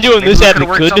 I'm doing Maybe this we out of the could've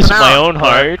worked goodness of something my out, own but-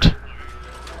 heart.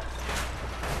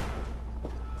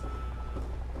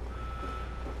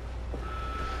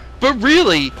 But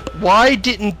really, why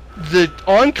didn't the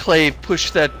Enclave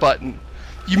push that button?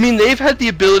 You mean they've had the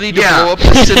ability to Yeah. blow up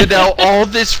the Citadel all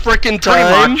this frickin' Pretty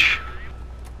time? much.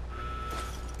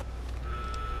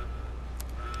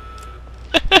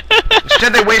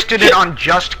 Instead, they wasted it on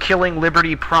just killing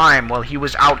Liberty Prime while he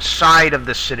was outside of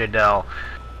the Citadel.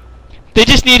 They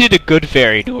just needed a good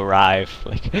fairy to arrive.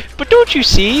 Like, but don't you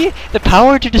see? The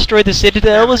power to destroy the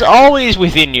Citadel is always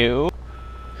within you.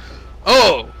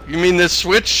 Oh, you mean this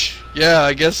switch? Yeah,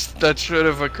 I guess that should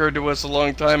have occurred to us a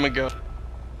long time ago.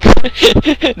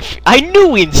 I knew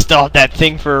we installed that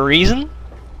thing for a reason.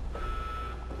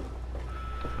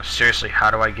 Seriously,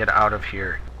 how do I get out of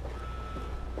here?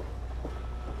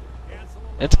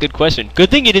 That's a good question. Good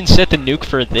thing you didn't set the nuke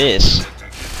for this.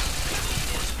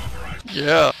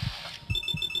 Yeah.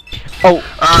 Oh,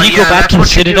 can you go back to the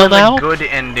that's what you do Citadel in the now? good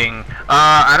ending.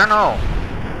 I don't know.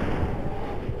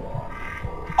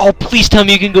 Oh, please tell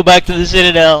me you can go back to the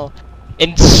Citadel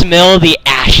and smell the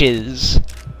ashes.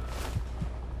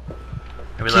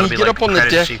 Maybe Can that'll you be get like up on the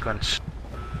credit deck? sequence.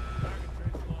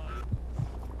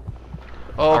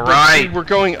 Oh, but Alright. see, we're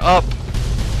going up.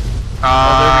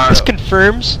 This go.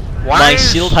 confirms Why my is-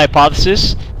 sealed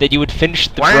hypothesis that you would finish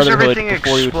the Why is Brotherhood everything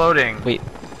before you would... exploding? Wait,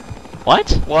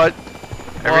 what? What?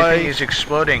 Everything Why? is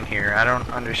exploding here. I don't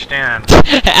understand.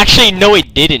 Actually, no,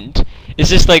 it didn't. It's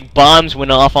just like bombs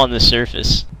went off on the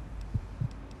surface.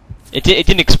 It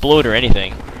didn't explode or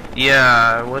anything.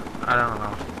 Yeah, what? I don't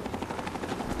know.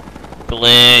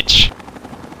 Glitch.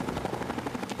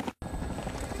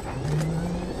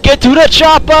 Get to the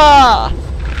chopper!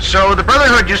 So the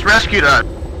Brotherhood just rescued us.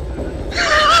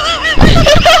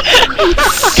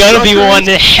 Gonna be one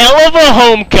hell of a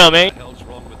homecoming. What the hell's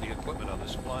wrong with the equipment on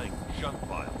this flying junk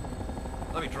pile?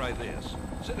 Let me try this.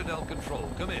 Citadel Control,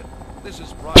 come in. This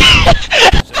is Private.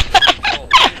 Citadel Control,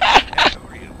 who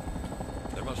are you?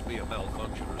 There must be a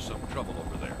malfunction or some trouble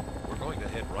over there. We're going to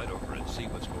head right over and see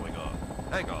what's going on.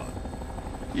 Hang on.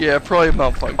 Yeah, probably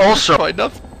malfunction. Also- Probably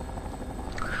nothing.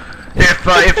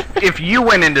 If you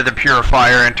went into the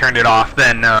purifier and turned it off,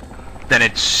 then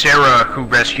it's Sarah who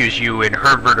rescues you in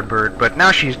her vertibird. But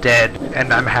now she's dead,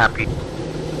 and I'm happy.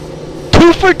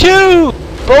 2 for 2!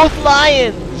 Both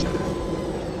lions!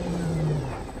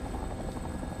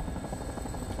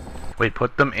 Wait,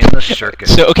 put them in the circuit.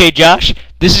 So, okay, Josh,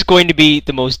 this is going to be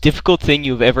the most difficult thing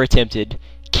you've ever attempted.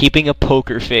 Keeping a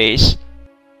poker face.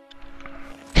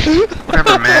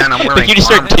 Whatever, man. I'm Like, wearing you just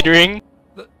start armor. tittering.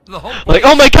 The whole Like,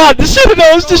 oh my god, the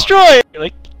Citadel is destroyed! You're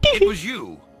like, It was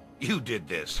you. You did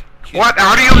this. What?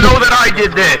 How do you know that I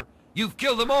did this? You've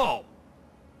killed them all.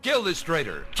 Kill this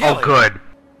traitor. Kill Oh, him. good.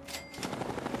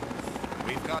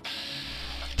 We've got...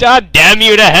 God damn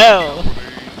you to hell!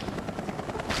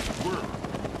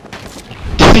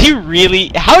 Does he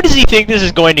really? How does he think this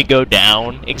is going to go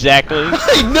down, exactly?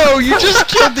 I know, you just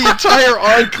killed the entire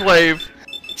Enclave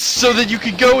so that you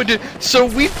could go into... So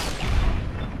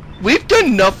we've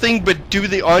done nothing but do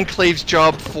the Enclave's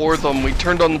job for them. We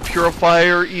turned on the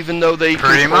purifier even though they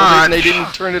Pretty controlled it and they much.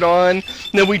 didn't turn it on. And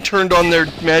then we turned on their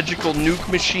magical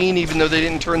nuke machine even though they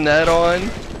didn't turn that on.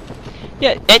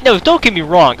 Yeah, and no, don't get me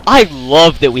wrong. I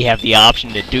love that we have the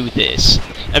option to do this.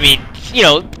 I mean, you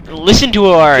know, listen to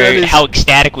our That is- how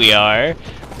ecstatic we are,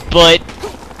 but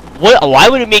why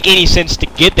would it make any sense to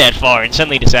get that far and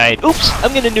suddenly decide, oops,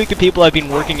 I'm gonna nuke the people I've been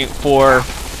working for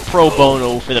pro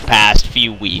bono for the past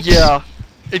few weeks? Yeah,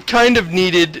 it kind of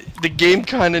needed... The game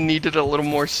kind of needed a little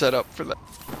more setup for that.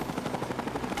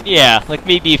 Yeah, like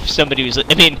maybe if somebody was,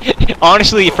 I mean,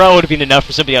 honestly, it probably would have been enough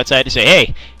for somebody outside to say,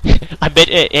 hey, I bet,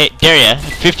 hey, dare ya,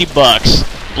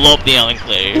 $50, blow up the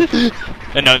Enclave,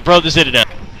 and no, throw the Citadel.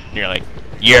 And you're like,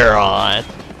 you're on.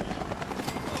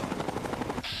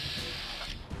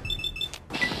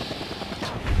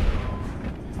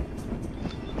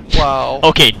 Wow.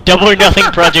 Okay, Double or Nothing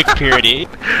Project Purity.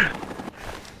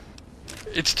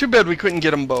 It's too bad we couldn't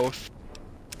get them both.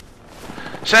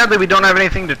 Sadly, we don't have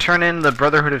anything to turn in the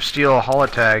Brotherhood of Steel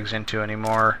holotags into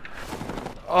anymore.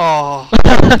 Oh.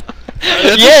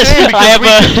 Yes, I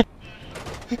have a...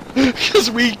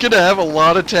 Because we gonna have a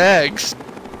lot of tags.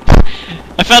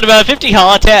 I found about 50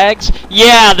 holotags.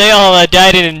 Yeah, they all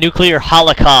died in a nuclear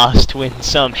holocaust when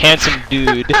some handsome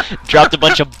dude dropped a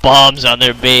bunch of bombs on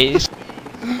their base.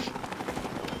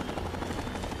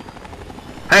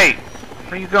 Hey,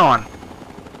 where you going?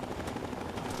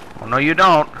 Oh, no, you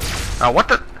don't. What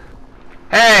the?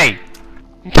 Hey!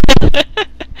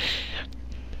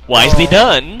 Wisely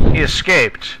done. He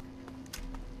escaped.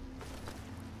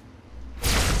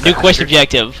 New quest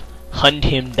objective. Hunt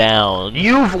him down.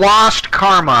 You've lost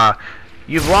karma.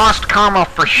 You've lost karma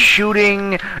for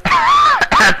shooting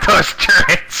at those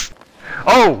turrets.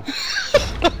 Oh!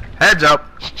 Heads up.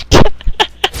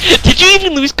 Did you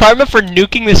even lose karma for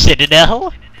nuking the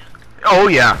Citadel? Oh,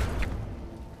 yeah.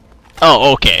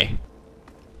 Oh, okay.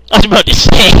 I was about to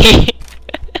say.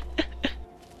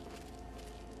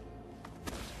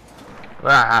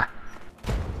 Ah.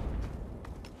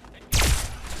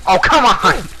 Oh, come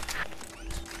on!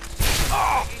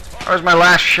 That was my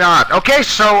last shot. Okay,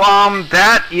 so,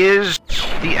 that is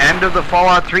the end of the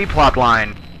Fallout 3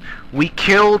 plotline. We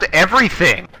killed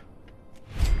everything.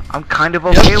 I'm kind of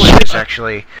okay with this,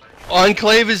 actually.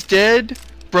 Enclave is dead.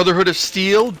 Brotherhood of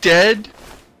Steel, dead.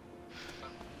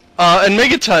 And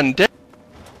Megaton, dead.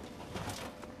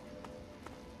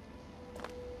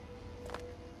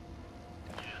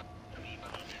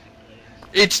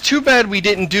 It's too bad we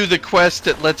didn't do the quest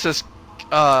that lets us,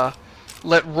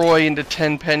 let Roy into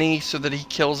Tenpenny so that he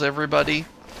kills everybody.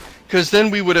 Because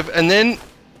then we would have, and then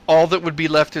all that would be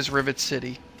left is Rivet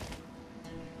City.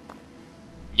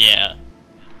 Yeah.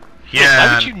 Yeah.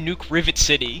 Why would you nuke Rivet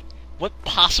City? What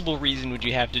possible reason would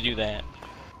you have to do that?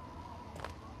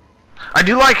 I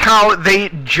do like how they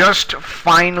just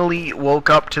finally woke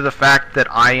up to the fact that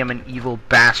I am an evil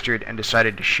bastard and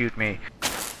decided to shoot me.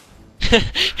 Oh,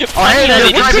 hey, They the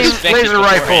didn't driving suspect it laser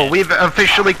rifle. beforehand. We've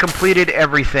officially completed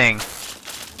everything.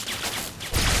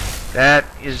 That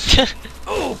is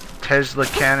Tesla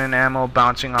cannon ammo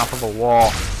bouncing off of a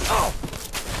wall.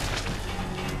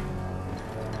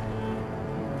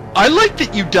 I like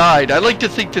that you died. I like to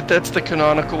think that that's the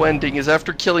canonical ending, is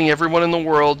after killing everyone in the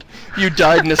world, you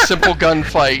died in a simple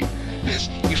gunfight.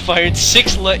 You fired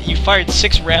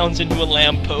six rounds into a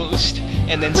lamppost,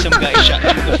 and then some guy shot you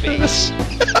in the face.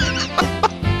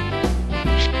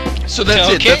 So that's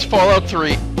it. Okay. That's Fallout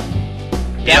 3.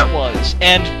 That was.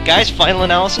 And guys, final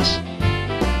analysis.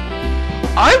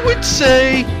 I would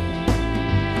say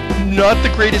not the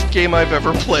greatest game I've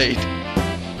ever played.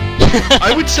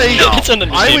 I would say That's an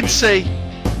I would understatement. say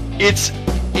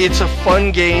it's a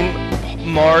fun game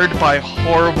marred by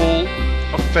horrible,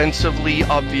 offensively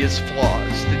obvious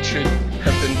flaws that should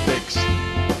have been fixed.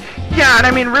 Yeah, and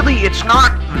I mean, really, it's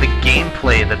not the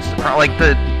gameplay that's the problem. Like,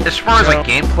 as far as, like,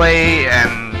 gameplay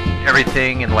and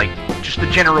everything, and, like, just the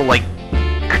general, like,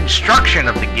 construction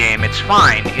of the game, it's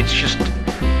fine. It's just,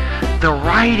 the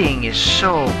writing is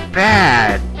so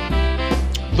bad.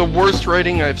 The worst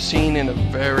writing I've seen in a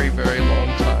very, very long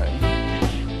time.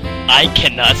 I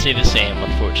cannot say the same,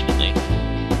 unfortunately.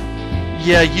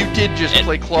 Yeah, you did just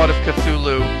play Claude of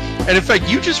Cthulhu. And in fact,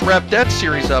 you just wrapped that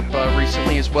series up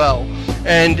recently as well.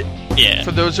 And Yeah.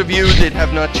 for those of you that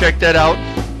have not checked that out,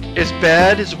 as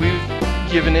bad as we've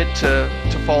given it to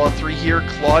Fallout 3 here,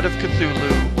 Claude of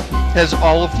Cthulhu has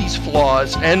all of these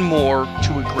flaws and more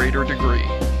to a greater degree.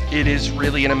 It is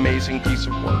really an amazing piece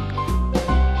of work.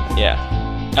 Yeah.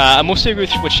 I mostly agree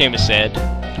with what Seamus said.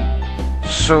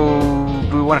 So,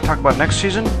 do we want to talk about next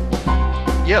season?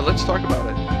 Yeah, let's talk about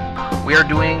it. We are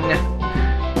doing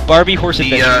Barbie Horse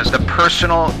Adventures. the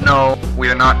personal... No, we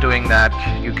are not doing that.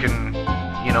 You can,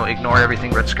 you know, ignore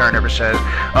everything Red Scar never says.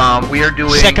 We are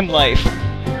doing... Second Life.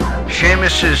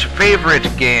 Seamus's favorite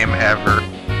game ever,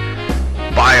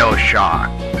 BioShock.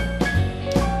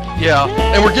 Yeah,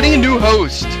 and we're getting a new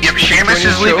host. Yep, Seamus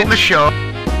is leaving the show.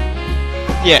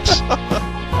 Yes.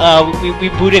 We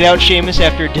booted out Seamus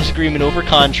after a disagreement over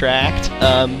contract.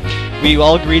 We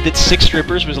all agreed that 6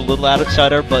 strippers was a little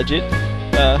outside our budget.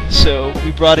 So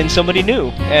we brought in somebody new,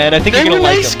 and I think you're gonna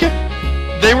like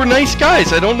them. They were nice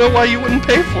guys. I don't know why you wouldn't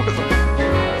pay for them.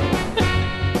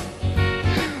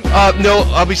 No,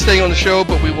 I'll be staying on the show,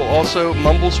 but we will also...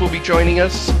 Mumbles will be joining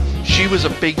us. She was a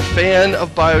big fan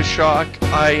of BioShock.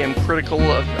 I am critical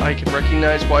of... I can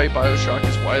recognize why BioShock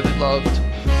is widely loved.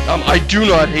 I do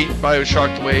not hate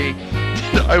BioShock the way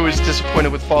that I was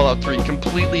disappointed with Fallout 3.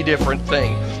 Completely different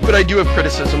thing. But I do have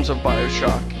criticisms of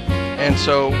BioShock. And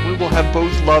so we will have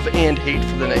both love and hate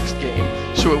for the next game.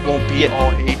 So it won't be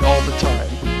all hate all the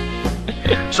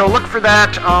time. So look for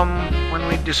that when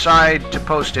we decide to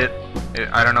post it.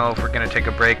 I don't know if we're going to take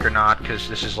a break or not, because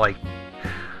this is like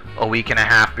a week and a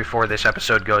half before this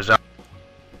episode goes up.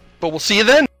 But we'll see you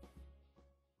then.